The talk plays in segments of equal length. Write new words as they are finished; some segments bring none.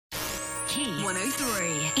Key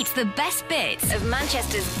 103. It's the best bits of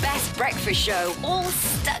Manchester's best breakfast show, all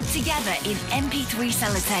stuck together in MP3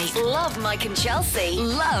 sellotape. Love Mike and Chelsea.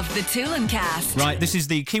 Love the Toolin Cast. Right, this is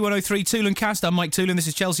the Key 103 Toolin Cast. I'm Mike Toolin. This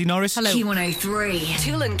is Chelsea Norris. Hello. Key 103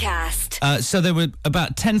 Toolin Cast. So there were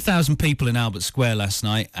about 10,000 people in Albert Square last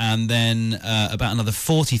night, and then about another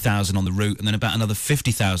 40,000 on the route, and then about another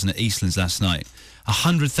 50,000 at Eastlands last night.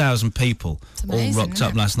 100,000 people all rocked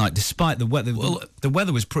up last night, despite the weather. Well, the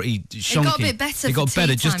weather was pretty shonky. It got a bit better. It got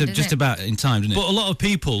better just about in time, didn't it? But a lot of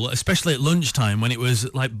people, especially at lunchtime, when it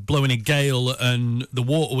was like blowing a gale and the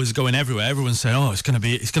water was going everywhere, everyone said, "Oh, it's going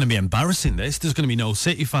to be embarrassing. There's going to be no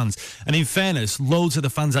City fans." And in fairness, loads of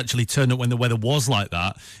the fans actually turned up when the weather was like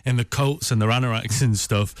that, in the coats and the anoraks and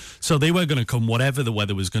stuff. So they were going to come whatever the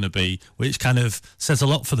weather was going to be, which kind of says a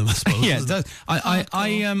lot for them, I suppose. Yeah, it does.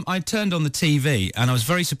 I turned on the TV and I was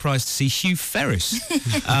very surprised to see Hugh Ferris,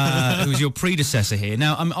 who was your predecessor here.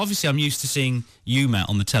 Now, I'm used to seeing you, Matt,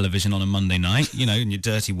 on the television on a Monday night, you know, in your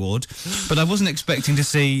dirty ward, but I wasn't expecting to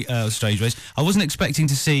see Strange Race. I wasn't expecting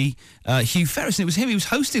to see Hugh Ferris, and it was him. He was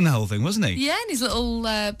hosting the whole thing, wasn't he? Yeah, in his little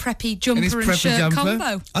preppy jumper and shirt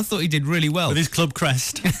combo. I thought he did really well with his club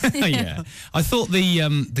crest. Yeah, I thought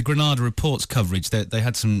the Granada Reports coverage, they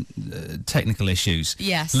had some technical issues.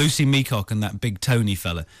 Yes, Lucy Meacock and that big Tony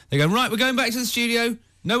fella. They go, right, we're going back to the studio.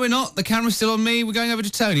 No, we're not. The camera's still on me. We're going over to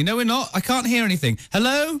Tony. No, we're not. I can't hear anything.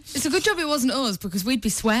 Hello? It's a good job it wasn't us, because we'd be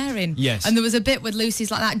swearing. Yes. And there was a bit with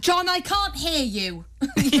Lucy's like that. John, I can't hear you.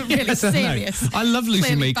 You're really yes, serious. I love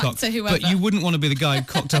Lucy Meacock, but you wouldn't want to be the guy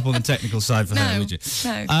cocked up on the technical side for her, would you?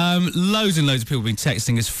 No. Loads and loads of people have been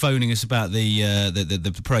texting us, phoning us about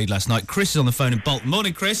the parade last night. Chris is on the phone in Bolton.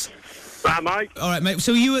 Morning, Chris. Hi, Mike. All right, mate.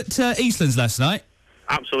 So were you at Eastlands last night?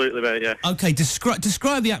 Absolutely, mate, yeah. Okay, describe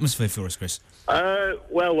the atmosphere for us, Chris.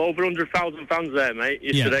 Well, over 100,000 fans there, mate,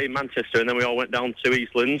 yesterday in Manchester, and then we all went down to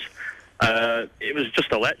Eastlands. It was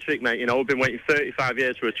just electric, mate, you know, we've been waiting 35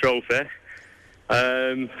 years for a trophy.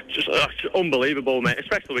 Just unbelievable, mate,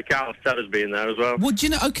 especially with Carlos Tevez being there as well. Well, do you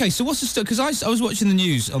know, okay, so what's the story? Because I was watching the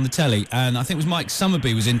news on the telly, and I think it was Mike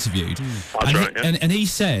Summerby was interviewed. That's right, yeah. And he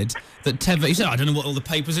said that Tevez, he said, I don't know what all the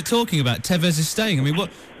papers are talking about. Tevez is staying. I mean, what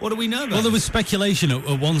do we know about Well, there was speculation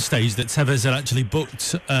at one stage that Tevez had actually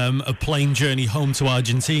booked a plane journey home to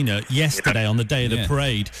Argentina yesterday on the day of the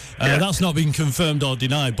parade. That's not been confirmed or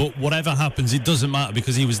denied, but whatever happens, it doesn't matter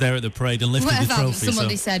because he was there at the parade and lifted the trophy.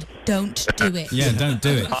 Somebody said, don't do it. Yeah, don't do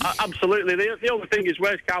it. Absolutely. The only thing is,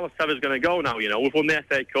 where's Carlos Tevez going to go now, you know? We've won the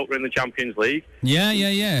FA Cup, we're in the Champions League.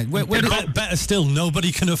 Yeah. Better still,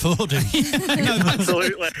 nobody can afford him. No,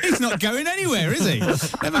 absolutely. He's not going anywhere, is he?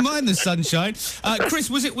 Never mind the sunshine. Chris,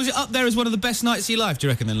 was it up there as one of the best nights of your life, do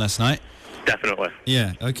you reckon, then, last night? Definitely.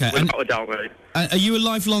 Yeah, okay. Without a doubt, mate. Are you a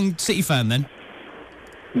lifelong City fan, then?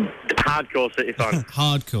 Hardcore City fan.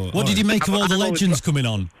 Hardcore. What did you make of all the legends coming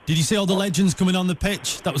on? Did you see all the legends coming on the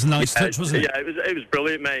pitch? That was a nice touch, wasn't it? Yeah, it was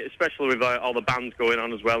brilliant, mate, especially with all the bands going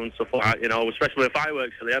on as well and stuff like that, you know, especially the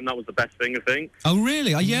fireworks at the end. That was the best thing, I think. Oh,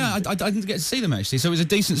 really? Yeah, I didn't get to see them, actually. So it was a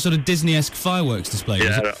decent sort of Disney-esque fireworks display, was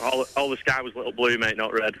Yeah, it? all the sky was little blue, mate,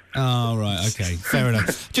 not red. Oh, right, okay. Fair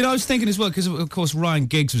enough. Do you know, I was thinking as well, because, of course, Ryan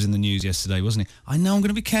Giggs was in the news yesterday, wasn't he? I know, I'm going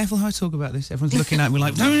to be careful how I talk about this. Everyone's looking at me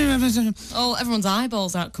like... Oh, everyone's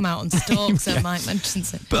eyeballs come out and stalk, so Mike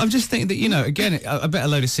mentions it. But I'm just thinking that, you know, again, I bet a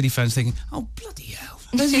load of City fans thinking, oh, bloody hell.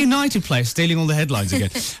 There's a United player stealing all the headlines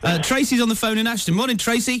again. Tracy's on the phone in Ashton. Morning,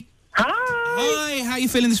 Tracy. Hi. Hi, how are you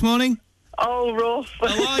feeling this morning? Oh, rough.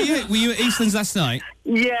 How are you? Were you at Eastlands last night?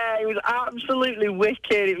 Yeah, it was absolutely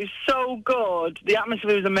wicked. It was so good. The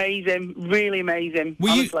atmosphere was amazing, really amazing. Were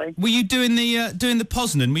you doing the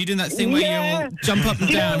Poznan? Were you doing that thing where you all jump up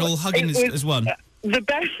and down, all hugging as one? The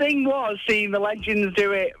best thing was seeing the legends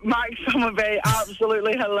do it. Mike Summerby,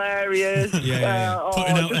 absolutely hilarious.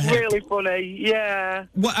 Just really funny. Yeah.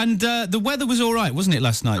 Well, and the weather was all right, wasn't it,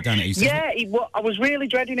 last night down at Eastlands? Yeah, I was really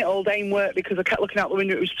dreading it all day in work because I kept looking out the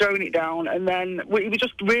window. It was throwing it down, and then it was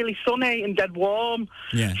just really sunny and dead warm.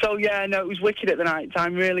 Yeah. So yeah, no, it was wicked at the night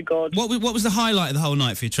time. Really good. What was the highlight of the whole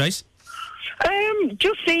night for you, Trace?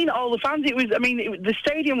 Just seeing all the fans. It was, the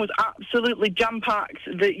stadium was absolutely jam-packed.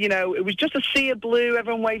 It was just a sea of blue,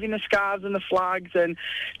 everyone waving the scarves and the flags, and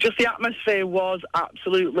just the atmosphere was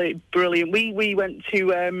absolutely brilliant. We went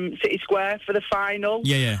to City Square for the final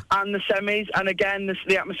and the semis, and again,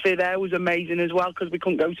 the atmosphere there was amazing as well because we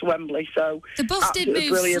couldn't go to Wembley, so... The bus did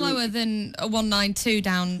move slower than a 192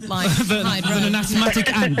 down, like, Hyde Road. Than an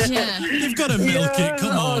asthmatic ant. Yeah. You've got to milk it,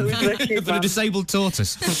 come on. Than a disabled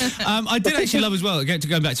tortoise. I did actually love as well,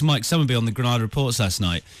 going back to Mike Summerby on the Granada Reports last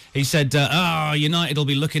night, he said, United will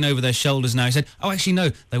be looking over their shoulders now. He said, actually,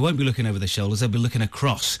 no, they won't be looking over their shoulders, they'll be looking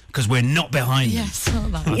across, because we're not behind them. Yes, all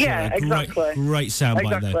that. Yeah, exactly. Great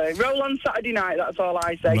soundbite there. Exactly. Roll on Saturday night, that's all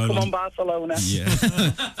I say. Come on, Barcelona. Yeah.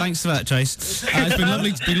 Thanks for that, Trace.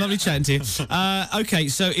 It's been lovely chatting to you. Okay,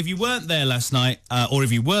 so if you weren't there last night, or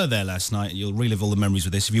if you were there last night, you'll relive all the memories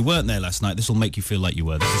with this. If you weren't there last night, this will make you feel like you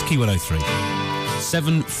were. This is Key 103.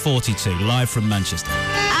 7:42, live from Manchester.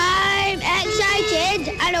 I'm excited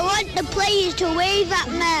and I want the players to wave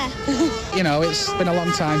at me. You know, it's been a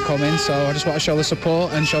long time coming, so I just want to show the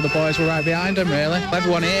support and show the boys we're right behind them, really.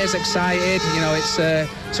 Everyone here is excited. You know, it's a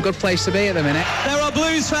good place to be at the minute. There are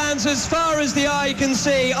Blues fans as far as the eye can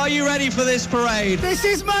see. Are you ready for this parade? This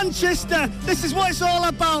is Manchester. This is what it's all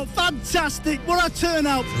about. Fantastic. What a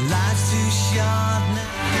turnout. Life's too short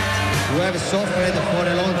now. We have suffered for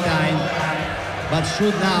a long time, but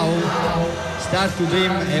should now start to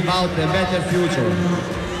dream about a better future.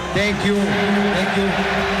 Thank you for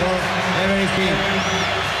everything.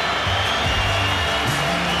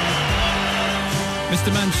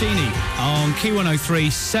 Mr. Mancini on Key 103,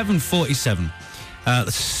 7:47.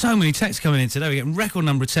 There's so many texts coming in today. We're getting a record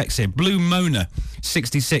number of texts here. Blue Mona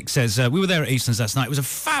 66 says, we were there at Eastlands last night. It was a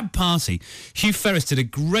fab party. Hugh Ferris did a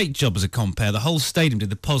great job as a compere. The whole stadium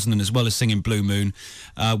did the Poznan as well as singing Blue Moon.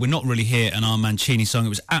 We're not really here, and our Mancini song, it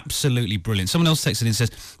was absolutely brilliant. Someone else texted in and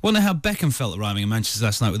says, wonder how Beckham felt arriving in Manchester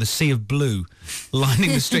last night with a sea of blue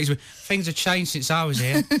lining the streets. Things have changed since I was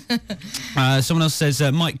here. Someone else says,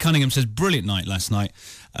 Mike Cunningham says, brilliant night last night.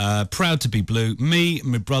 Proud to be blue. Me,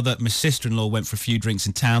 my brother, my sister-in-law went for a few drinks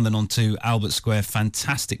in town, then on to Albert Square.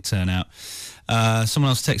 Fantastic turnout. Someone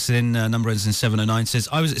else texted in, number ends in 709, says,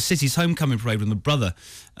 I was at City's homecoming parade with my brother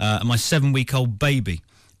and my 7-week-old baby.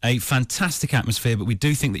 A fantastic atmosphere, but we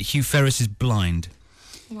do think that Hugh Ferris is blind.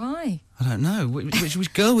 Why? I don't know.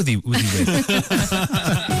 Which girl was he with?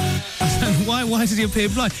 Why does he appear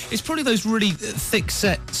blind? It's probably those really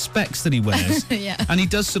thick-set specs that he wears. Yeah. And he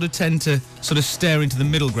does sort of tend to sort of stare into the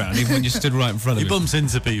middle ground, even when you're stood right in front of him. He bumps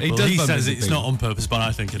into people. He says it's not on purpose, but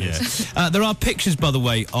I think it is. There are pictures, by the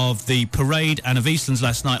way, of the parade and of Eastlands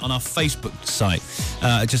last night on our Facebook site.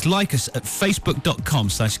 Just like us at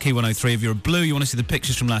facebook.com/Key103. If you're a Blue, you want to see the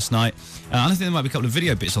pictures from last night. I think there might be a couple of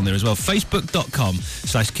video bits on there as well.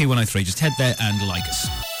 Facebook.com/Key103. Just head there and like us.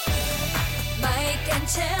 Mike and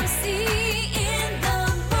Chelsea in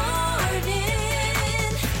the morning.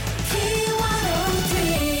 Key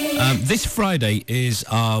 103. This Friday is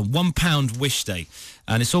our £1 wish day.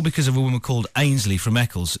 And it's all because of a woman called Ainsley from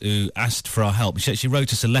Eccles who asked for our help. She actually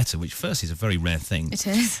wrote us a letter, which first is a very rare thing. It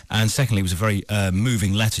is. And secondly, it was a very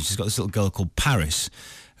moving letter. She's got this little girl called Paris,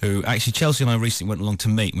 who actually Chelsea and I recently went along to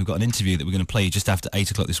meet, and we've got an interview that we're going to play just after 8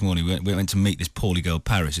 o'clock this morning. We went to meet this poorly girl,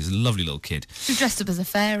 Paris. She's a lovely little kid. She was dressed up as a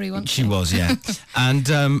fairy, wasn't she? She was, yeah. And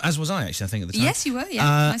as was I, actually, I think, at the time. Yes, you were,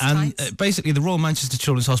 yeah. And basically, the Royal Manchester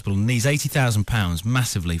Children's Hospital needs £80,000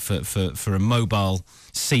 massively for a mobile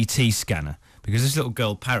CT scanner. Because this little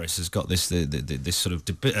girl, Paris, has got this sort of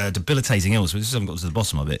debilitating illness. We just haven't got to the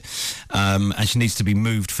bottom of it. And she needs to be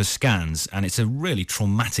moved for scans. And it's a really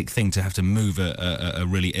traumatic thing to have to move a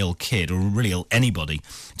really ill kid or really ill anybody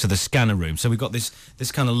to the scanner room. So we've got this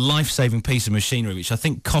kind of life-saving piece of machinery, which I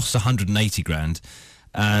think costs 180 grand.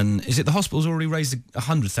 And is it the hospital's already raised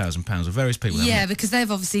 £100,000 or various people? Yeah, because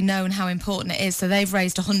they've obviously known how important it is. So they've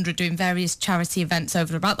raised 100 doing various charity events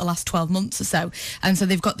over about the last 12 months or so. And so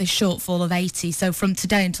they've got this shortfall of 80. So from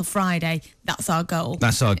today until Friday, that's our goal.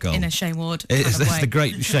 That's our goal. In a Shane Ward That's the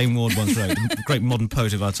great Shane Ward once wrote, the great modern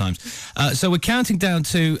poet of our times. So we're counting down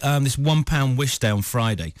to this £1 wish day on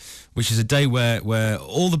Friday, which is a day where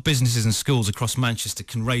all the businesses and schools across Manchester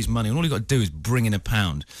can raise money. And all you've got to do is bring in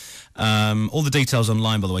 £1. All the details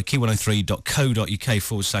online, by the way,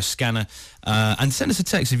 key103.co.uk/scanner. And send us a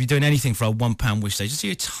text if you're doing anything for our £1 wish day. Just do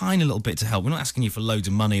a tiny little bit to help. We're not asking you for loads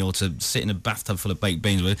of money or to sit in a bathtub full of baked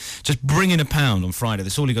beans. Just bring in £1 on Friday.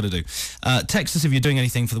 That's all you've got to do. Text us if you're doing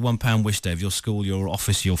anything for the £1 wish day of your school, your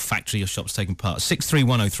office, your factory, your shop's taking part.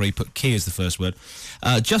 63103, put key as the first word.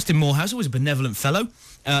 Justin Morehouse, always a benevolent fellow,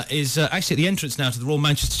 is actually at the entrance now to the Royal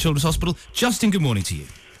Manchester Children's Hospital. Justin, good morning to you.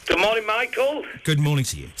 Good morning, Michael. Good morning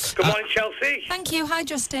to you. Good morning, Chelsea. Thank you. Hi,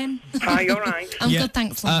 Justin. Hi, you all right? I'm good,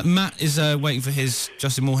 thanks. Matt is waiting for his.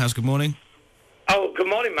 Justin Morehouse, good morning. Oh, good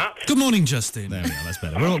morning, Matt. Good morning, Justin. There we are, that's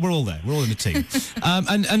better. We're all there. We're all in the team.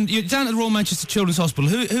 And you're down at the Royal Manchester Children's Hospital.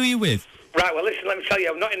 Who are you with? Right, well, listen, let me tell you,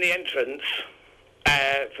 I'm not in the entrance.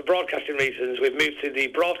 for broadcasting reasons, we've moved to the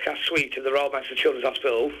broadcast suite of the Royal Manchester Children's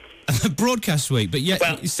Hospital. Broadcast suite, but yet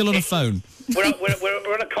you're still on a phone. We're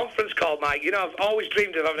on a conference call, Mike. You know, I've always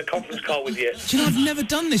dreamed of having a conference call with you. Do you know, I've never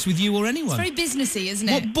done this with you or anyone. It's very businessy, isn't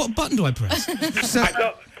it? What button do I press? So,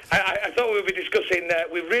 I thought we would be discussing,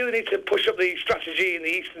 we really need to push up the strategy in the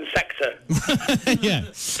eastern sector. Yeah.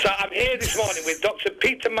 So I'm here this morning with Dr.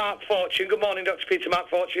 Peter Mark Fortune. Good morning, Dr. Peter Mark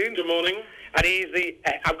Fortune. Good morning. And he's the,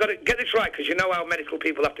 I've got to get this right because you know how medical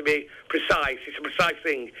people have to be precise. It's a precise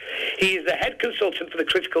thing. He is the head consultant for the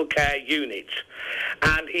critical care unit.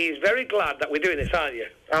 And he's very glad that we're doing this, aren't you?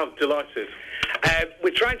 I'm delighted.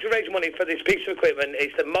 We're trying to raise money for this piece of equipment.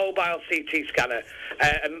 It's the mobile CT scanner.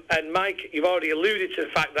 And Mike, you've already alluded to the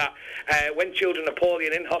fact that when children are poorly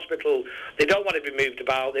and in hospital, they don't want to be moved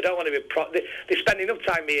about. They don't want to be... they spend enough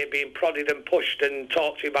time here being prodded and pushed and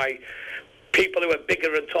talked to by people who are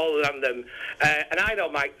bigger and taller than them. And I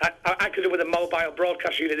know, Mike, I could do with a mobile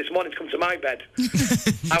broadcast unit this morning to come to my bed.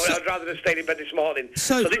 I'd rather have stayed in bed this morning.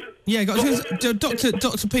 So this, yeah,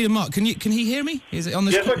 Dr. Peter Mark, can he hear me? Is it on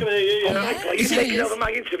the? Yes, I can hear you. Yeah. Michael, you're taking over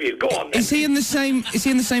my interview. Go on. Then. Is he in the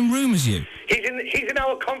same room as you? He's in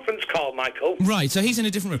our conference call, Michael. Right, so he's in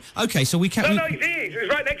a different room. Okay, so we can't... No, he's here. He's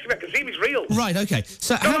right next to me. I can see him. He's real. Right, okay.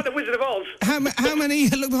 So not like the Wizard of Oz. How many...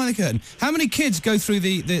 Look behind the curtain. How many kids go through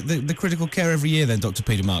the critical care every year then, Dr.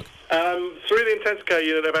 Peter Mark? Through the intensive care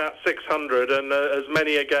unit, about 600, and as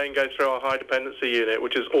many again go through our high dependency unit,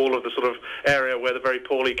 which is all of the sort of area where the very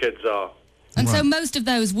poorly kids are. And so most of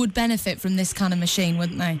those would benefit from this kind of machine,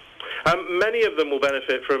 wouldn't they? Many of them will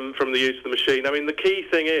benefit from the use of the machine. I mean, the key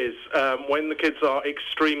thing is when the kids are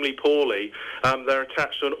extremely poorly, they're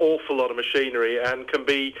attached to an awful lot of machinery and can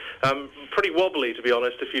be pretty wobbly, to be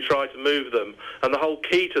honest, if you try to move them. And the whole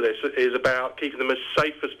key to this is about keeping them as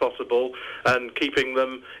safe as possible and keeping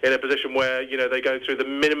them in a position where, you know, they go through the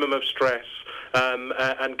minimum of stress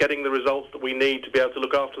and getting the results that we need to be able to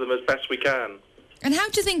look after them as best we can. And how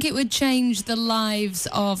do you think it would change the lives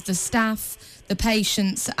of the staff, the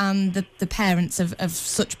patients and the parents of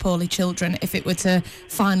such poorly children if it were to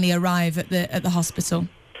finally arrive at the hospital?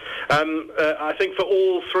 I think for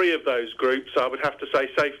all three of those groups, I would have to say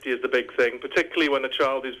safety is the big thing, particularly when a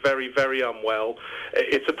child is very, very unwell.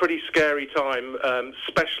 It's a pretty scary time,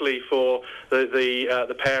 especially for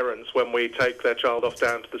the parents when we take their child off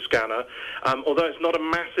down to the scanner. Although it's not a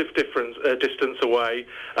massive distance away,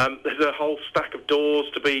 there's a whole stack of doors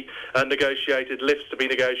to be negotiated, lifts to be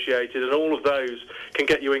negotiated, and all of those can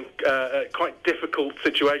get you in quite difficult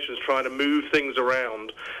situations trying to move things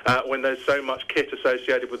around when there's so much kit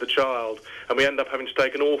associated with the child, and we end up having to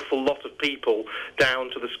take an awful lot of people down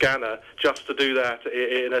to the scanner just to do that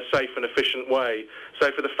in a safe and efficient way.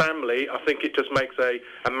 So for the family, I think it just makes a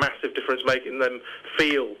massive difference, making them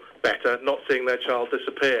feel better, not seeing their child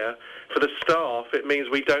disappear. For the staff, it means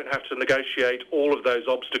we don't have to negotiate all of those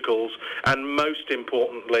obstacles, and most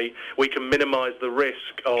importantly, we can minimise the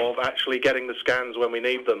risk of actually getting the scans when we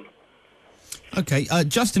need them. Okay,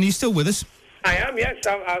 Justin, are you still with us? I am, yes.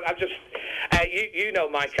 I'm just... you know,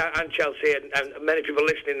 Mike, and Chelsea, and many people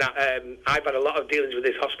listening, that I've had a lot of dealings with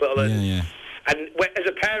this hospital. And as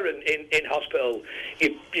a parent in hospital,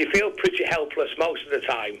 you feel pretty helpless most of the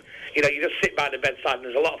time. You know, you just sit by the bedside and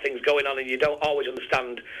there's a lot of things going on and you don't always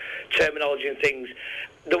understand terminology and things.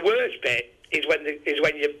 The worst bit is when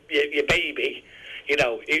your baby... You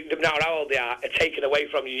know, no matter how old they are taken away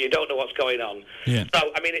from you. You don't know what's going on. Yeah.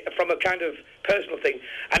 So, I mean, from a kind of personal thing,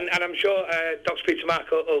 and I'm sure Dr. Peter Mark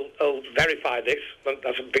will verify this.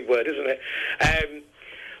 That's a big word, isn't it?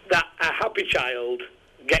 That a happy child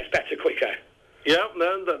gets better quicker. Yeah,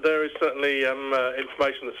 no, there is certainly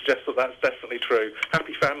information that suggests that that's definitely true.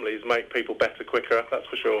 Happy families make people better quicker, that's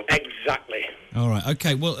for sure. Exactly. All right,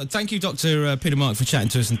 okay. Well, thank you, Dr. Peter Mark, for chatting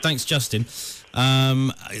to us, and thanks, Justin.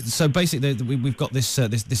 So basically, we've got this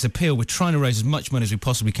appeal. We're trying to raise as much money as we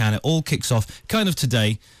possibly can. It all kicks off kind of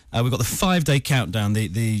today. We've got the 5-day countdown. The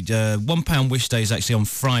 £1 wish day is actually on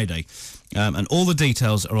Friday. And all the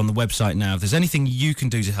details are on the website now. If there's anything you can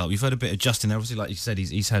do to help, you've heard a bit of Justin there. Obviously, like you said,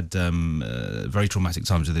 he's had very traumatic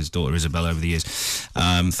times with his daughter Isabel over the years.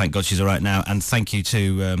 Thank God she's all right now. And thank you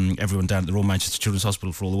to everyone down at the Royal Manchester Children's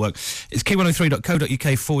Hospital for all the work. It's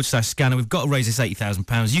key103.co.uk/scanner. We've got to raise this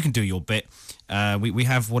 £80,000. You can do your bit. We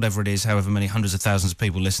have whatever it is, however many hundreds of thousands of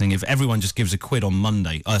people listening. If everyone just gives a quid on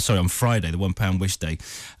on Friday, the £1 wish day,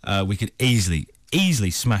 we could easily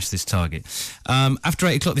smash this target. After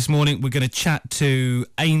 8 o'clock this morning, we're going to chat to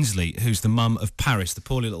Ainsley, who's the mum of Paris, the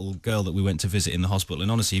poorly little girl that we went to visit in the hospital. And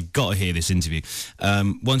honestly, you've got to hear this interview.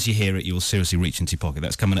 Once you hear it, you will seriously reach into your pocket.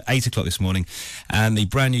 That's coming at 8 o'clock this morning. And the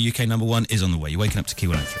brand new UK #1 is on the way. You're waking up to Key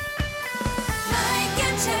 103. Mike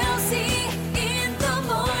and Chelsea in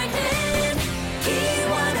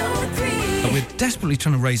desperately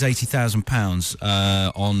trying to raise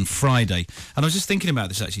 £80,000 on Friday. And I was just thinking about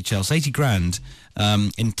this, actually, Chelsea. 80 grand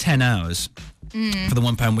in 10 hours for the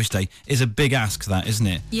 £1 wish day is a big ask, that, isn't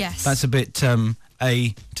it? Yes. That's a bit, to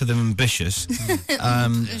them ambitious.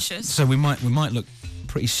 Ambitious. So we might look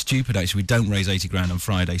pretty stupid, actually. We don't raise 80 grand on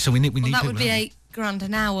Friday. So we need That to, would be £8,000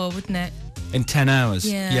 an hour, wouldn't it? in 10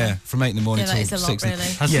 hours. Yeah. From 8 in the morning Yeah, that till is a 6. lot, really.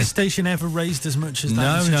 Has the station ever raised as much as that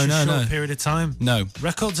No, in such no, a no, short no. period of time? No.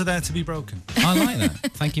 Records are there to be broken. I like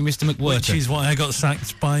that. Thank you, Mr. McWhirter. Which is why I got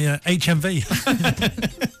sacked by HMV.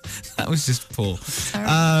 That was just poor.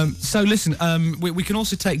 So listen, we can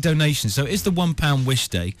also take donations. So it's the £1 wish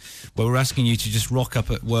day, where we're asking you to just rock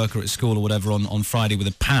up at work or at school or whatever on Friday with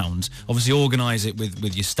 £1. Obviously, organise it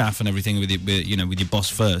with your staff and everything, with your boss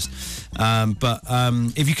first. But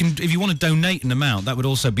if you want to donate an amount, that would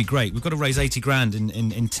also be great. We've got to raise 80 grand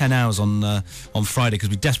in 10 hours on Friday because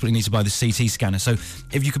we desperately need to buy the CT scanner. So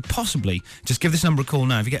if you could possibly just give this number a call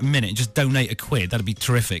now, if you get a minute, and just donate £1, that'd be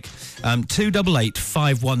terrific. 288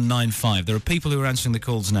 5195. There are people who are answering the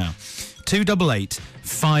calls now. 288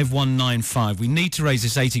 5195. We need to raise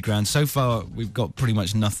this 80 grand. So far, we've got pretty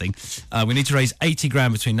much nothing. We need to raise 80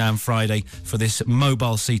 grand between now and Friday for this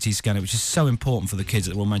mobile CT scanner, which is so important for the kids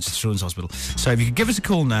at the Royal Manchester Children's Hospital. So if you could give us a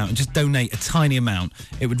call now and just donate a tiny amount,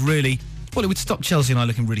 it would really... Well, it would stop Chelsea and I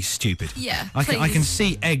looking really stupid. Yeah, I can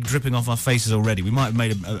see egg dripping off our faces already. We might have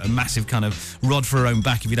made a massive kind of rod for our own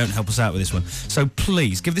back if you don't help us out with this one. So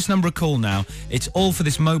please, give this number a call now. It's all for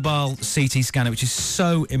this mobile CT scanner, which is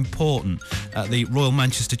so important at the Royal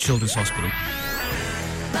Manchester Children's Hospital.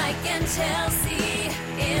 Mike and Chelsea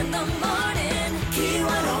in the morning. Key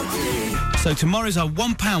 103. So tomorrow's our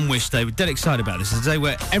 £1 wish day. We're dead excited about this. It's a day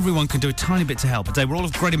where everyone can do a tiny bit to help. A day where all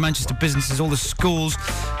of Greater Manchester businesses, all the schools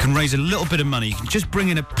can raise a little bit of money. You can just bring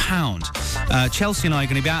in £1. Chelsea and I are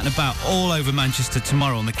going to be out and about all over Manchester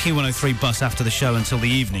tomorrow on the Key 103 bus after the show until the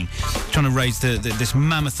evening, trying to raise this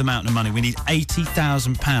mammoth amount of money. We need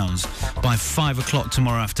 £80,000 by 5 o'clock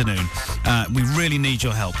tomorrow afternoon. We really need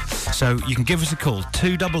your help. So you can give us a call,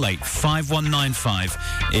 288 5195,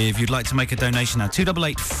 if you'd like to make a donation now.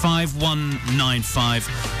 288 5195,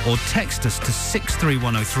 or text us to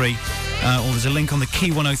 63103, or there's a link on the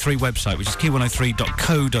Key 103 website, which is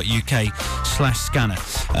key103.co.uk/scanner.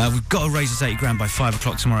 We've got to raise this 80 grand by 5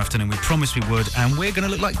 o'clock tomorrow afternoon. We promised we would, and we're going to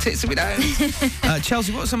look like tits if we don't.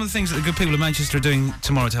 Chelsea, what are some of the things that the good people of Manchester are doing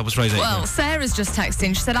tomorrow to help us raise 80 grand? Well, Sarah's just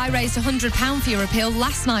texting. She said, I raised £100 for your appeal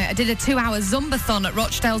last night. I did a 2-hour Zumbathon at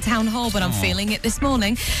Rochdale Town Hall, but I'm feeling it this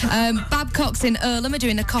morning. Babcock's in Earlham are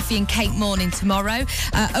doing a coffee and cake morning tomorrow.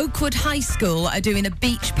 Oakwood High School are doing a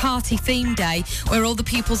beach party theme day where all the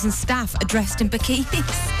pupils and staff are dressed in bikinis.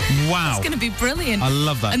 Wow. It's going to be brilliant. I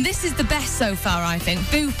love that. And this is the best so far, I think.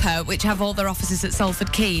 Bupa, which have all their offices at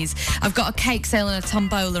Salford Quays, I've got a cake sale and a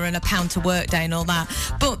tombola and a pound to work day and all that.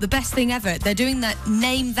 But the best thing ever, they're doing that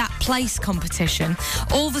Name That Place competition.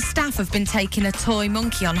 All the staff have been taking a toy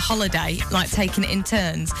monkey on holiday, like taking it in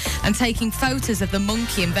turns, and taking photos of the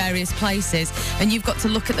monkey in various places. And you've got to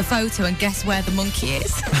look at the photo and guess where the monkey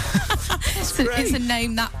is. It's a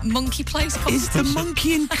Name That Monkey Place competition. Is the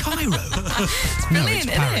monkey in Cairo? It's brilliant, isn't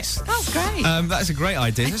it? That's great. That's a great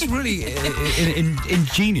idea. That's really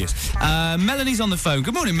ingenious. Melanie's on the phone.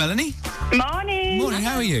 Good morning, Melanie. Morning. Morning,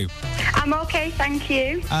 how are you? I'm okay, thank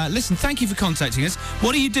you. Listen, thank you for contacting us.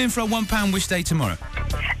 What are you doing for a £1 wish day tomorrow?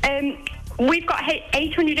 We've got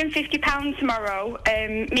 £850 tomorrow.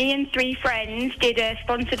 Me and 3 friends did a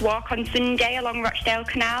sponsored walk on Sunday along Rochdale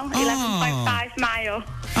Canal, 11.5 mile.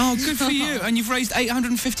 Oh, good for you. And you've raised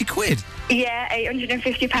 £850? Yeah,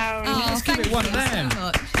 £850. Let's give it one of them.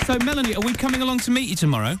 So, Melanie, are we coming along to meet you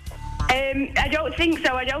tomorrow? I don't think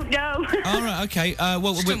so. I don't know. All right, okay.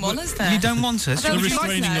 Well, you don't want us there. You don't want us? I don't Would you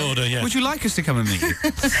restraining order, yeah. Would you like us to come and meet you?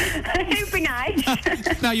 It'd be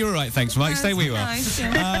nice. No, you're all right. Thanks, Mike. Stay where you are. Nice,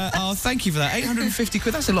 yeah. Thank you for that.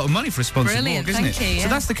 £850. That's a lot of money for a sponsored Brilliant, walk, isn't thank it? you, yeah. So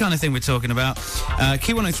that's the kind of thing we're talking about.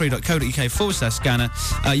 Key103.co.uk/scanner.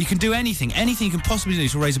 You can do anything you can possibly do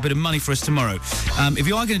to raise a bit of money for us tomorrow. If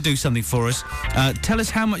you are going to do something for us, tell us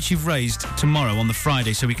how much you've raised tomorrow on the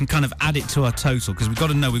Friday so we can kind of add it to our total, because we've got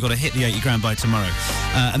to know we've got to hit the 80 grand by tomorrow.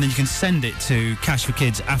 And then you can send it to Cash for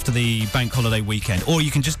Kids after the bank holiday weekend, or you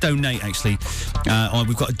can just donate, actually.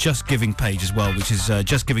 We've got a Just Giving page as well, which is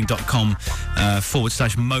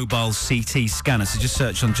justgiving.com/mobile CT scanner. So just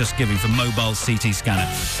search on Just Giving for mobile CT scanner.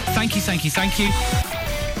 Thank you.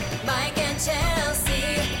 Mike and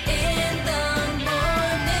Chelsea in the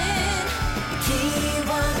morning. Key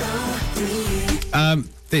 103.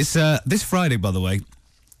 It's this Friday, by the way.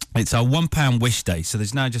 It's our £1 wish day, so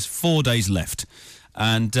there's now just 4 days left.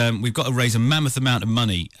 And we've got to raise a mammoth amount of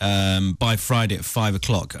money by Friday at 5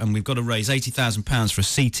 o'clock. And we've got to raise £80,000 for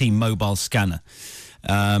a CT mobile scanner.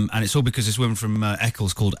 And it's all because this woman from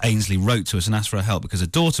Eccles called Ainsley wrote to us and asked for our help because her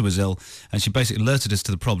daughter was ill, and she basically alerted us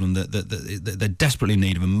to the problem that they're desperately in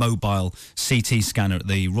need of a mobile CT scanner at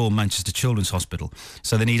the Royal Manchester Children's Hospital.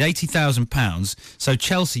 So they need £80,000. So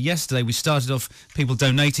Chelsea, yesterday we started off people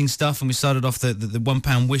donating stuff, and we started off the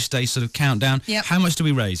 £1 wish day sort of countdown. Yep. How much do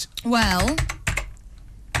we raise? Well,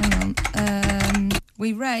 hang on.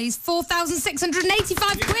 We raised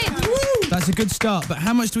 4,685 quid. Woo! That's a good start, but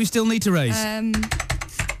how much do we still need to raise?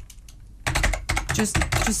 Just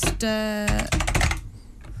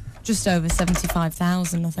over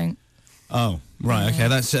 75,000, I think. Oh, right, okay,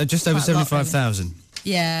 that's just over 75,000.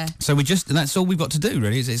 Yeah. So that's all we've got to do,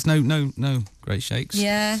 really. It's no great shakes.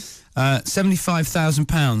 Yeah.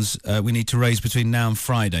 £75,000 we need to raise between now and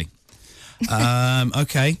Friday.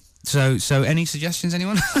 Okay. So any suggestions,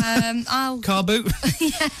 anyone? I'll car boot.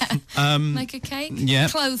 Yeah. Make a cake. Yeah.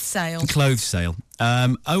 Clothes sale.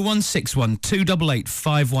 0161 288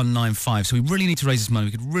 5195. So we really need to raise this money.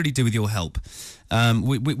 We could really do with your help.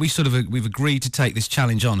 We've agreed to take this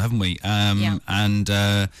challenge on, haven't we? Yeah. And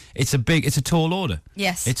it's a tall order.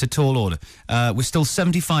 Yes. It's a tall order. We're still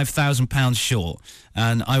 £75,000 short,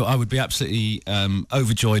 and I would be absolutely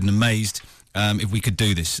overjoyed and amazed if we could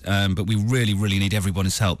do this, but we really, really need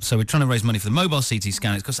everyone's help. So we're trying to raise money for the mobile CT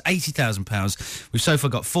scanner. It costs £80,000. We've so far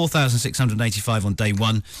got 4,685 on day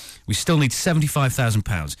one. We still need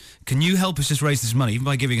 £75,000. Can you help us just raise this money, even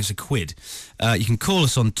by giving us a quid? You can call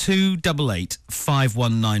us on 288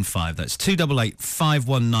 5195. That's 288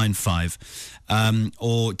 5195.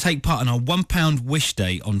 Or take part in our £1 wish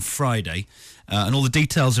day on Friday. And all the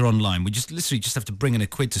details are online. We literally have to bring in a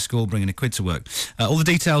quid to school, bring in a quid to work. All the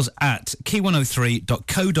details at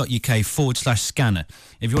key103.co.uk/scanner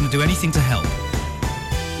if you want to do anything to help.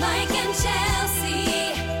 Mike and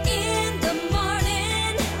Chelsea in the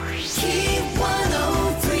morning. Key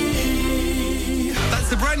 103. That's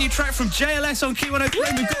the brand new track from JLS on Key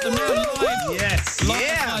 103. We've got them now live. Yes.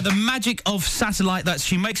 Live by the magic of satellite. That's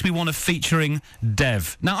She Makes Me Wanna featuring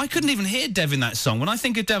Dev. Now, I couldn't even hear Dev in that song. When I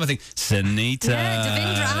think of Dev, I think, Sunita. Yeah,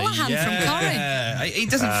 Devendra Allahan from Corrie. He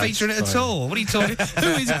doesn't feature in it at all. What are you talking?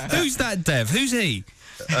 Who's that Dev? Who's he?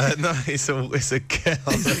 No, it's a girl.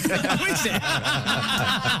 Who is it?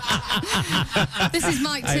 This is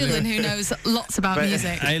Mike Toolan, who knows lots about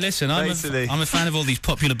music. Hey, listen, I'm a fan of all these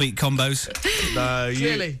popular beat combos. No,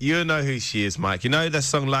 you know who she is, Mike. You know the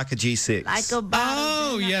song Like a G6? Like a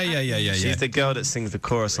bottle. Oh, yeah. She's the girl that sings the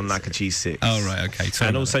chorus on Like a G6. Oh, right, okay.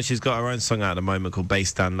 And also she's got her own song out at the moment called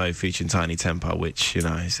Bass Down Low featuring Tiny Temper, which, you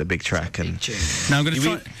know, is a big track. And now I'm going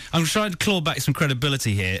to try to claw back some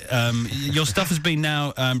credibility here. Your stuff has been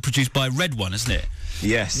now produced by Red One, isn't it?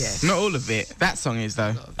 Yes. Not all of it. That song is,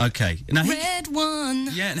 though. Okay. Now Red One.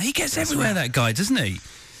 Yeah, and he gets everywhere, that guy, doesn't he?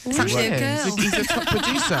 It's actually a girl. He's a top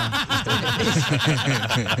producer.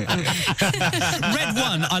 Red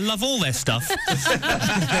One, I love all their stuff.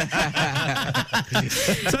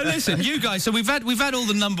 So listen, you guys. So we've had all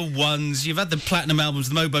the number ones. You've had the platinum albums,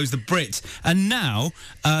 the Mobos, the Brits, and now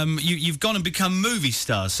you've gone and become movie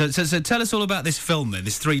stars. So tell us all about this film, then,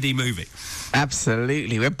 this 3D movie.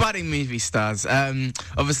 Absolutely, we're budding movie stars.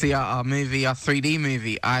 Obviously, our 3D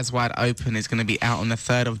movie, Eyes Wide Open, is going to be out on the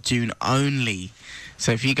 3rd of June only.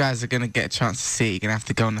 So if you guys are going to get a chance to see it, you're going to have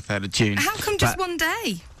to go on the 3rd of June. How come just one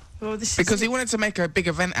day? Well, because we wanted to make a big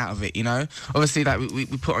event out of it, you know. Obviously, like we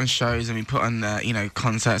put on shows and we put on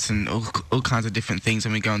concerts and all kinds of different things,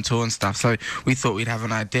 and we go on tour and stuff. So we thought we'd have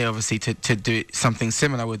an idea, obviously, to do something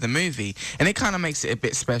similar with the movie, and it kind of makes it a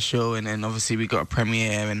bit special. And then obviously we got a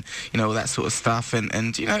premiere and all that sort of stuff,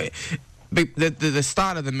 and you know. The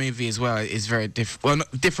style of the movie as well is very different. Well,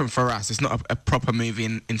 not different for us. It's not a proper movie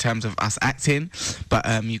in terms of us acting, but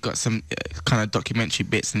you've got some kind of documentary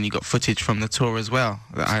bits, and you've got footage from the tour as well,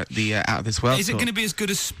 the Out of This World Is it going to be as good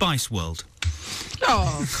as Spice World?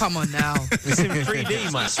 Oh, come on now. It's in 3D,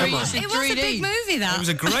 Mike. It was a big movie, that. It was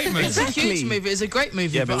a great movie. It's a huge movie. It's a great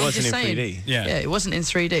movie. Yeah, but it wasn't in 3D. Yeah, it wasn't in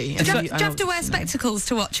 3D. Do you have to wear spectacles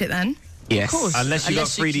to watch it then? Yes. Of course. Unless you got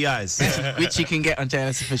 3D eyes. Which you can get on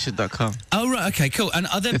jlsofficial.com. Oh, right, okay, cool. And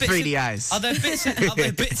are there bits 3D eyes. Are there bits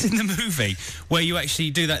in the movie where you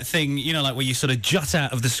actually do that thing, like where you sort of jut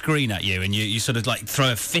out of the screen at you and you sort of like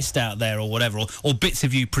throw a fist out there or whatever, or bits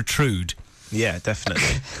of you protrude? Yeah,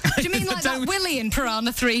 definitely. Do you mean like that Willy in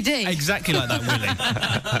Piranha 3D? Exactly like that Willy.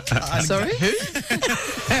 Sorry? Who?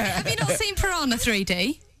 Have you not seen Piranha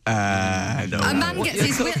 3D? No. A man gets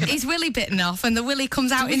his willy bitten off, and the willy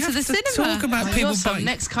comes out into the cinema. Talk about people biting.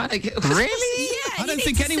 Next kind of Really? Yeah, I don't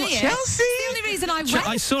think anyone. Chelsea. The only reason I went.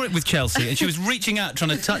 I saw it with Chelsea, and she was reaching out trying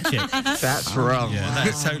to touch it. That's wrong. Yeah,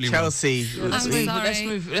 that's totally Chelsea. I'm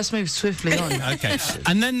sorry. Let's move swiftly on. wrong. Okay,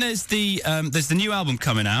 and then there's the new album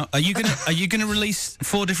coming out. Are you gonna release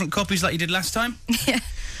 4 different copies like you did last time? Yeah.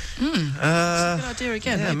 That's a good idea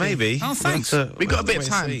again. Yeah, maybe. Oh, thanks. We got a bit of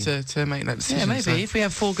time to make that decision. Yeah, maybe. so. If we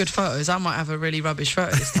have 4 good photos, I might have a really rubbish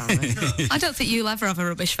photo this time. Mate. I don't think you'll ever have a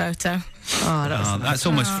rubbish photo. Oh, that's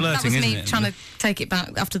almost flirting, That was isn't me it? trying to take it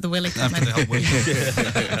back after the willy comment. After the whole willy.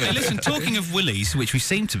 Hey, listen, talking of willies, which we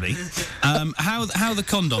seem to be, how are the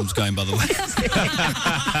condoms going, by the way?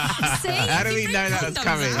 How do we know that was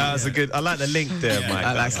coming? That was a good. I like the link there, Mike.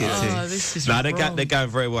 I like it too. Oh, this is No, they're wrong. going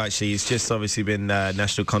very well, actually. It's just obviously been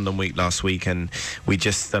National Condom Week last week, and we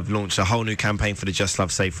just have launched a whole new campaign for the Just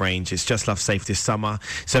Love Safe range. It's Just Love Safe this summer.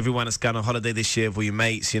 So everyone that's going on holiday this year with all your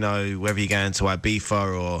mates, whether you're going to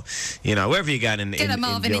Ibiza or, wherever you're going in Get a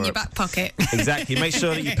Marvin in your Europe. back pocket. Exactly. Make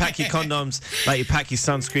sure that you pack your condoms, like you pack your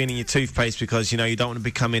sunscreen and your toothpaste, because, you don't want to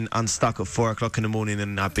be coming unstuck at 4 o'clock in the morning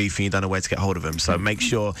in Ibiza and you don't know where to get hold of them. So make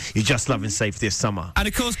sure you're Just Loving Safe this summer. And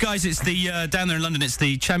of course, guys, it's the down there in London. It's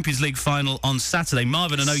the Champions League final on Saturday.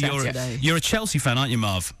 Marvin, I know you're a Chelsea fan, aren't you,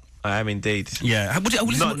 Marv? I am indeed. Yeah.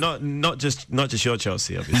 Not just your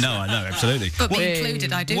Chelsea, obviously. No, I know, absolutely. But me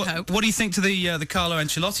included, I do hope. What do you think to the Carlo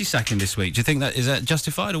Ancelotti sacking this week? Do you think is that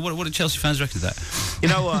justified, or what do Chelsea fans reckon of that? You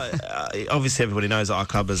know what? Obviously, everybody knows that our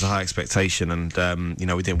club has a high expectation, and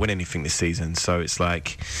we didn't win anything this season. So it's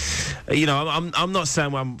like, I'm not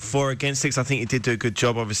saying I'm for or against it. I think he did do a good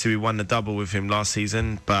job. Obviously, we won the double with him last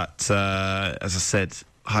season, but as I said,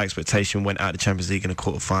 high expectation, went out of the Champions League in the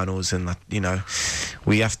quarterfinals, and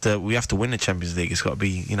we have to win the Champions League. It's got to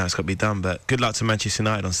be it's got to be done. But good luck to Manchester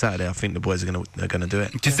United on Saturday. I think the boys are gonna do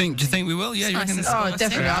it. Do you think we will? Yeah, you reckon? Oh,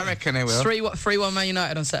 definitely. I reckon they will. 3-1 Man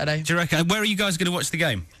United on Saturday. Do you reckon? Where are you guys going to watch the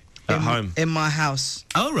game? At home. In my house.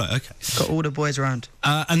 Oh, right, okay. Got all the boys around.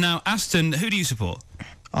 And now, Aston, who do you support?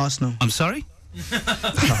 Arsenal. I'm sorry?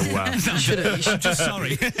 Oh, wow. You should Just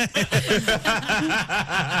sorry. Right,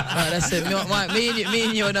 that's it. Mike, me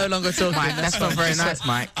and you are no longer talking. Mike, that's not very nice,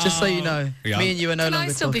 Mike. Just so you know, Yeah. me and you are no Can longer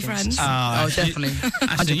I still be talking. friends? Oh, definitely.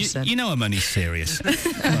 Aston, 100%. you know I'm only serious when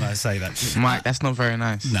I say that. Mike, that's not very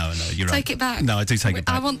nice. No, you're right. Take it back. No, I do take it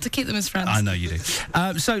back. I want to keep them as friends. I know you do.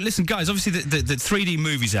 So, listen, guys, obviously the 3D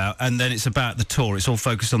movie's out, and then it's about the tour. It's all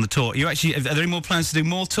focused on the tour. Are there any more plans to do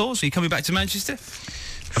more tours? Are you coming back to Manchester?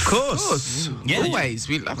 Of course. Yeah. Always.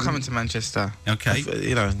 We love coming to Manchester. Okay.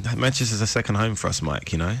 Manchester's a second home for us,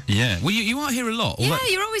 Mike, Yeah. Well, you are here a lot. Yeah,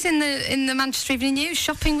 you're always in the Manchester Evening News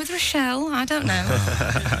shopping with Rochelle. I don't know.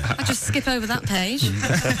 I just skip over that page.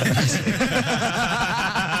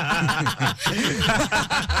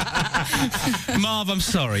 Marv, I'm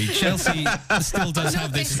sorry. Chelsea still does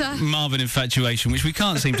have this Marvin infatuation, which we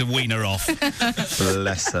can't seem to wean her off.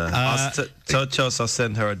 Bless her. Tell Chelsea I'll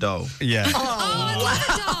send her a doll. Yeah. Oh, I love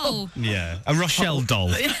a doll. Yeah. A Rochelle doll.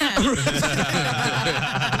 I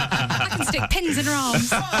can stick pins in her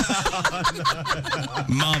arms.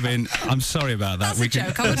 Marvin, I'm sorry about that. That's a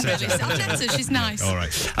joke. I wouldn't really. I'll let her. She's nice. All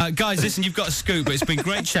right. Guys, listen, you've got a scoop, but it's been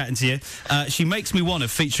great chatting to you. She Makes Me Wanna,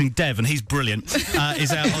 featuring Dev, and he's brilliant,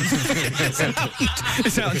 is out on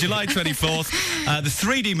it's out on July 24th. The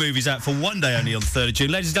 3D movie's out for one day only on the 3rd of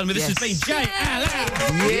June. Ladies and gentlemen, this has been Jay Allen.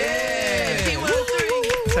 Yeah.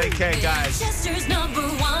 Take care, guys. Manchester's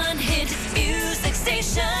 #1 hit music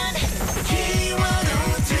station.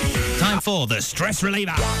 K103. Time for the Stress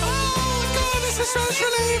Reliever. Oh, God, it's a stress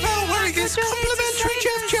reliever. Wearing his complimentary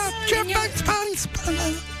Jeff Banks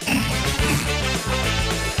pants.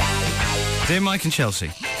 Dear Mike and Chelsea,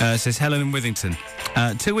 says Helen in Withington.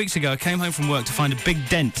 2 weeks ago, I came home from work to find a big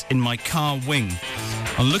dent in my car wing.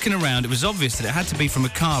 On looking around, it was obvious that it had to be from a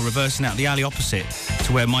car reversing out the alley opposite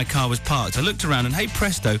to where my car was parked. I looked around and, hey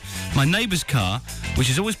presto, my neighbour's car, which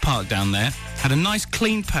is always parked down there, had a nice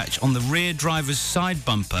clean patch on the rear driver's side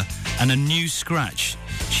bumper and a new scratch.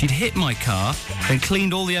 She'd hit my car, then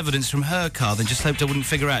cleaned all the evidence from her car, then just hoped I wouldn't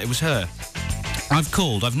figure out it was her. I've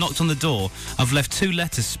called, I've knocked on the door, I've left 2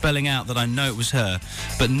 letters spelling out that I know it was her,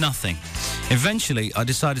 but nothing. Eventually, I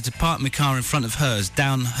decided to park my car in front of hers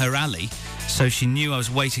down her alley, so she knew I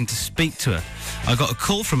was waiting to speak to her. I got a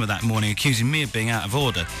call from her that morning accusing me of being out of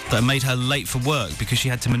order, that I made her late for work because she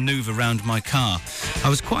had to manoeuvre around my car. I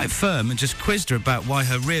was quite firm and just quizzed her about why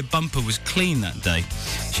her rear bumper was clean that day.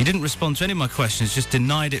 She didn't respond to any of my questions, just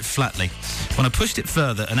denied it flatly. When I pushed it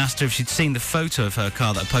further and asked her if she'd seen the photo of her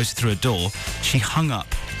car that I posted through her door, she hung up.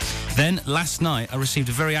 Then, last night, I received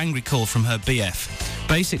a very angry call from her BF.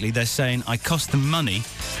 Basically, they're saying I cost them money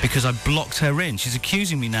because I blocked her in. She's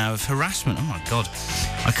accusing me now of harassment. Oh, my God.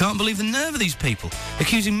 I can't believe the nerve of these people,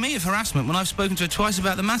 accusing me of harassment when I've spoken to her twice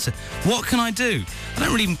about the matter. What can I do? I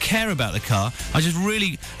don't really even care about the car. I just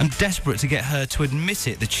really am desperate to get her to admit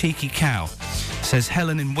it, the cheeky cow, says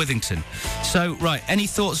Helen in Withington. So, right, any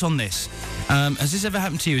thoughts on this? Has this ever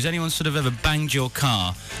happened to you? Has anyone sort of ever banged your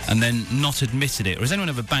car and then not admitted it? Or has anyone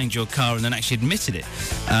ever banged your car and then actually admitted it?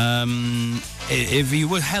 If you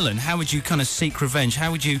were Helen, how would you kind of seek revenge?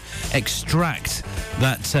 How would you extract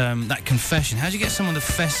that that confession? How do you get someone to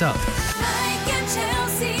fess up? Mike and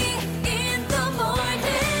Chelsea in the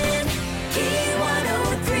morning. Key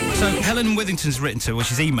 103. So Helen Withington's written to, well,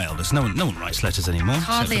 she's emailed us. No one writes letters anymore.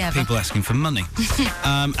 Hardly except for ever. people asking for money.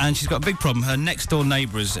 And she's got a big problem. Her next door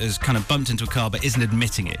neighbour has kind of bumped into a car but isn't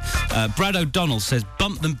admitting it. Brad O'Donnell says,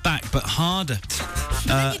 bump them back but harder.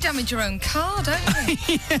 Then you damage your own car, don't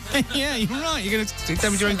you? Yeah, you're right. You're going to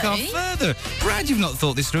damage your own car Silly. further. Brad, you've not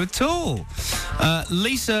thought this through at all.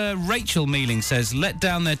 Lisa Rachel Mealing says, let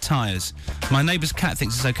down their tyres. My neighbour's cat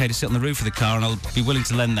thinks it's okay to sit on the roof of the car and I'll be willing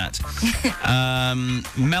to lend that.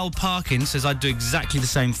 Mel Parkin says, I'd do exactly the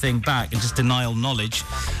same thing back and just deny all knowledge.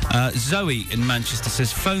 Zoe in Manchester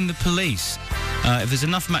says, phone the police. If there's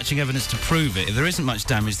enough matching evidence to prove it, if there isn't much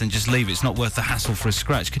damage, then just leave it. It's not worth the hassle for a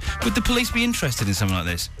scratch. Would the police be interested in something like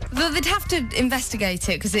this? Well, they'd have to investigate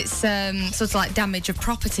it because it's sort of like damage of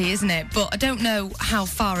property, isn't it? But I don't know how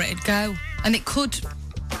far it'd go. And it could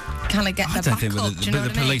kind of get I the don't back think up, do you know the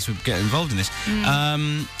what I mean? police would get involved in this.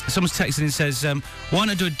 Someone's texted in and says, why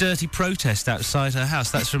not do a dirty protest outside her house?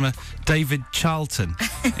 That's from a David Charlton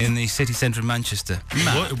in the city centre of Manchester.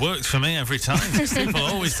 It works for me every time. People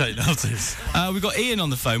always take notice. We've got Ian on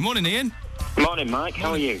the phone. Morning, Ian. Morning, Mike.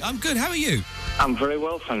 How are you? I'm good. How are you? I'm very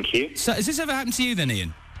well, thank you. So, has this ever happened to you then,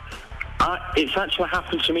 Ian? It's actually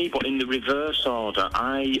happened to me, but in the reverse order.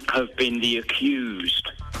 I have been the accused.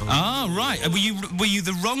 Ah, right. Were you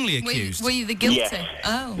the wrongly accused? Were you the guilty? Yes.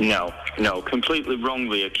 Oh. No, completely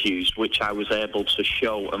wrongly accused, which I was able to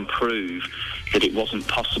show and prove that it wasn't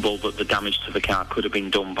possible that the damage to the car could have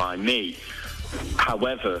been done by me.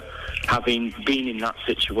 However, having been in that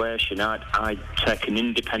situation, I'd taken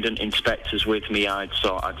independent inspectors with me. I'd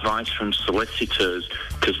sought advice from solicitors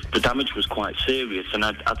because the damage was quite serious, and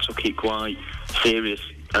I took it quite serious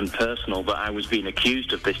and personal that I was being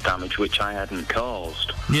accused of this damage which I hadn't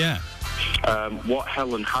caused. Yeah. What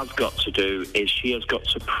Helen has got to do is she has got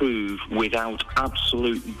to prove without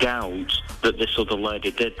absolute doubt that this other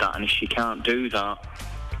lady did that, and if she can't do that,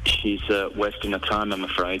 she's wasting her time, I'm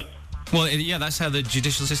afraid. Well, yeah, that's how the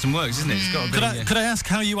judicial system works, isn't it? It's got to be, Could I ask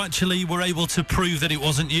how you actually were able to prove that it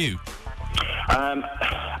wasn't you?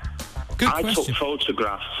 I took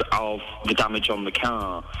photographs of the damage on the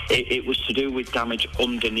car. It was to do with damage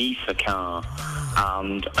underneath a car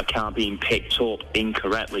and a car being picked up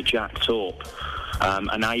incorrectly, jacked up.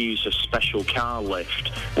 And I use a special car lift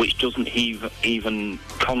which doesn't even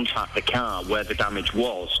contact the car where the damage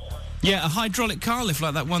was. Yeah, a hydraulic car lift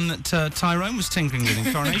like that one that Tyrone was tinkering with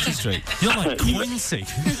in Coronation Street. You're like Quincy.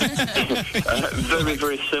 Very,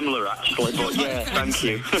 very similar, actually, but yeah, thank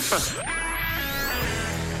you.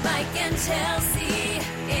 Mike and Chelsea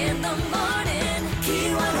in the morning.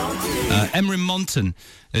 Key 103. Emryn Monton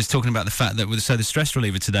is talking about the fact that with the stress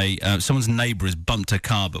reliever today, someone's neighbour has bumped her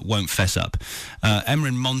car but won't fess up.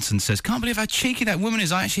 Emryn Monton says, can't believe how cheeky that woman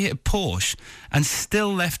is. I actually hit a Porsche and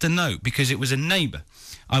still left a note because it was a neighbour.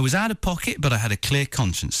 I was out of pocket, but I had a clear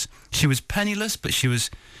conscience. She was penniless, but she was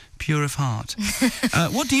pure of heart.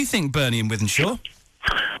 What do you think, Bernie in Wythenshawe?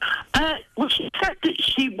 Well, she said that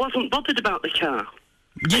she wasn't bothered about the car.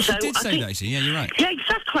 Yes, So she did I say think- that, actually. Yeah, you're right. Yeah,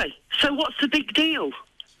 exactly. So what's the big deal?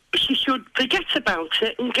 She should forget about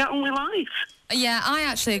it and get on with life. Yeah, I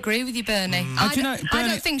actually agree with you, Bernie. I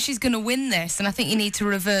don't think she's going to win this, and I think you need to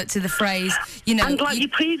revert to the phrase, you know... And like your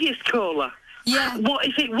previous caller. Yeah. What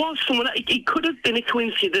if it was someone... It could have been a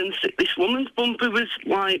coincidence that this woman's bumper was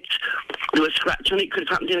wiped, there was a scratch on it, could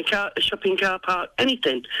have happened in a shopping car park,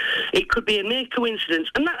 anything. It could be a mere coincidence.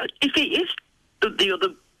 And that, if it is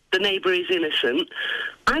the neighbour is innocent,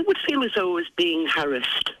 I would feel as though I was being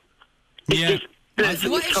harassed. Yeah. What if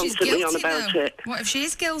she's Constantly guilty, on about though? it. What if she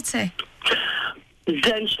is guilty?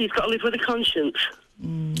 Then she's got to live with a conscience.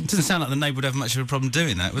 It doesn't sound like the neighbour would have much of a problem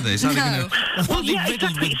doing that, would they? It's hardly No. Well, yeah,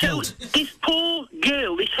 riddled exactly. with So guilt. this poor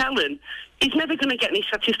girl, this Helen, is never going to get any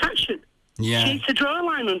satisfaction. Yeah. She needs to draw a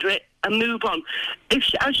line under it and move on. If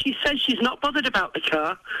she, as she says, she's not bothered about the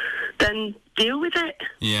car, then deal with it.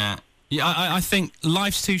 Yeah. Yeah, I think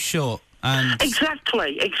life's too short. And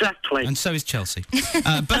Exactly. And so is Chelsea.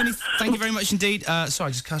 Bernie, thank you very much indeed. Sorry, I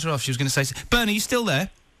just cut her off. She was going to say... Bernie, you still there?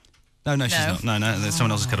 No, she's not. No,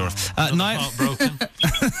 someone else has cut her off. Heartbroken.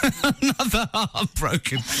 Another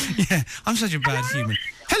heartbroken. Yeah, I'm such a bad human.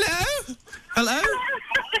 Hello?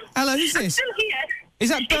 Hello, who's this? Still here. Is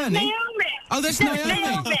that Bernie? It's Naomi. Oh, that's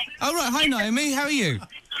Naomi. Oh, right. Hi, Naomi. How are you?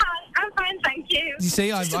 Hi, I'm fine, thank you. You see,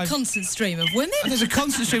 Just a constant stream of women. There's a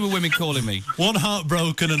constant stream of women calling me. One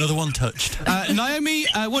heartbroken, another one touched. Naomi,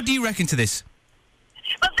 what do you reckon to this?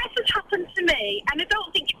 Well, this has happened to me, and I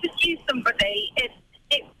don't think you pursue somebody if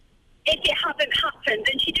it hadn't happened.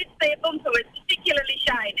 And she did say a bumper was particularly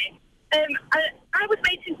shiny. I was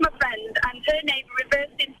waiting for my friend, and her neighbour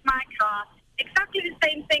reversed into my car. Exactly the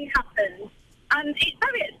same thing happened. And it's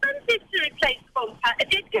very expensive to replace the bumper. I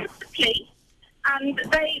did go to the police, and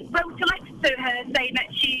they wrote a letter to her saying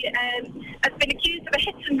that she has been accused of a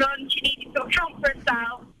hit and run. She needed to account for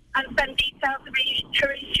herself and send details of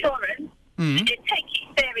her insurance. They did take it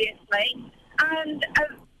seriously, and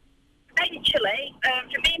eventually,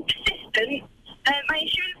 for being persistent, my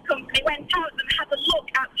insurance company went out and had a look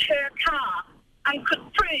at her car and could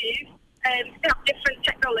prove, they have different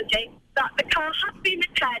technology, that the car had been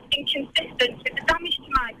repaired inconsistent with the damage to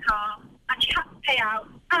my car, and she had to pay out,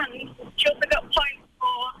 and she also got points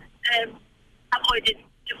for avoiding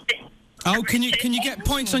justice. Oh, can you get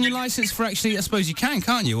points on your licence for actually? I suppose you can,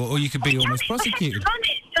 can't you? Or you could be almost prosecuted.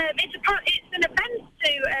 It's an offence to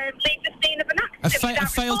leave the scene of an accident. A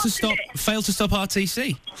fail to stop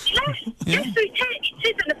RTC. Yes, so it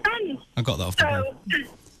is an offence. I got that off the So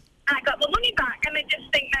I got my money back, and I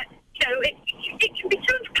just think that it can be £200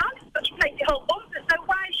 to replace your whole bumper. So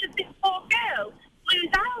why should this poor girl lose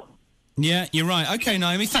out? Yeah, you're right. Okay,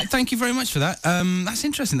 Naomi, thank you very much for that. That's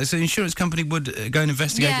interesting. The insurance company would go and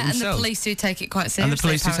investigate it themselves. Yeah, and the police do take it quite seriously. And the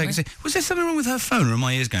police do take it apparently. seriously. Was there something wrong with her phone, or are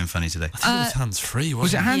my ears going funny today? I thought it was hands-free,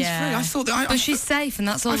 Was it hands-free? Yeah. I thought that... But she's safe, and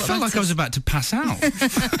that's all I that felt like I was about to pass out. Do you know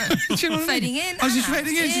what I mean? Fading in. I was just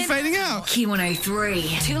fading in, she's fading out.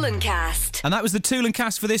 Q103 Tool and Cast. And that was the Tool and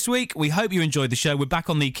Cast for this week. We hope you enjoyed the show. We're back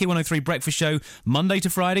on the Q103 Breakfast Show Monday to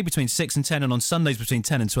Friday between 6 and 10, and on Sundays between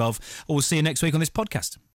 10 and 12. We'll see you next week on this podcast.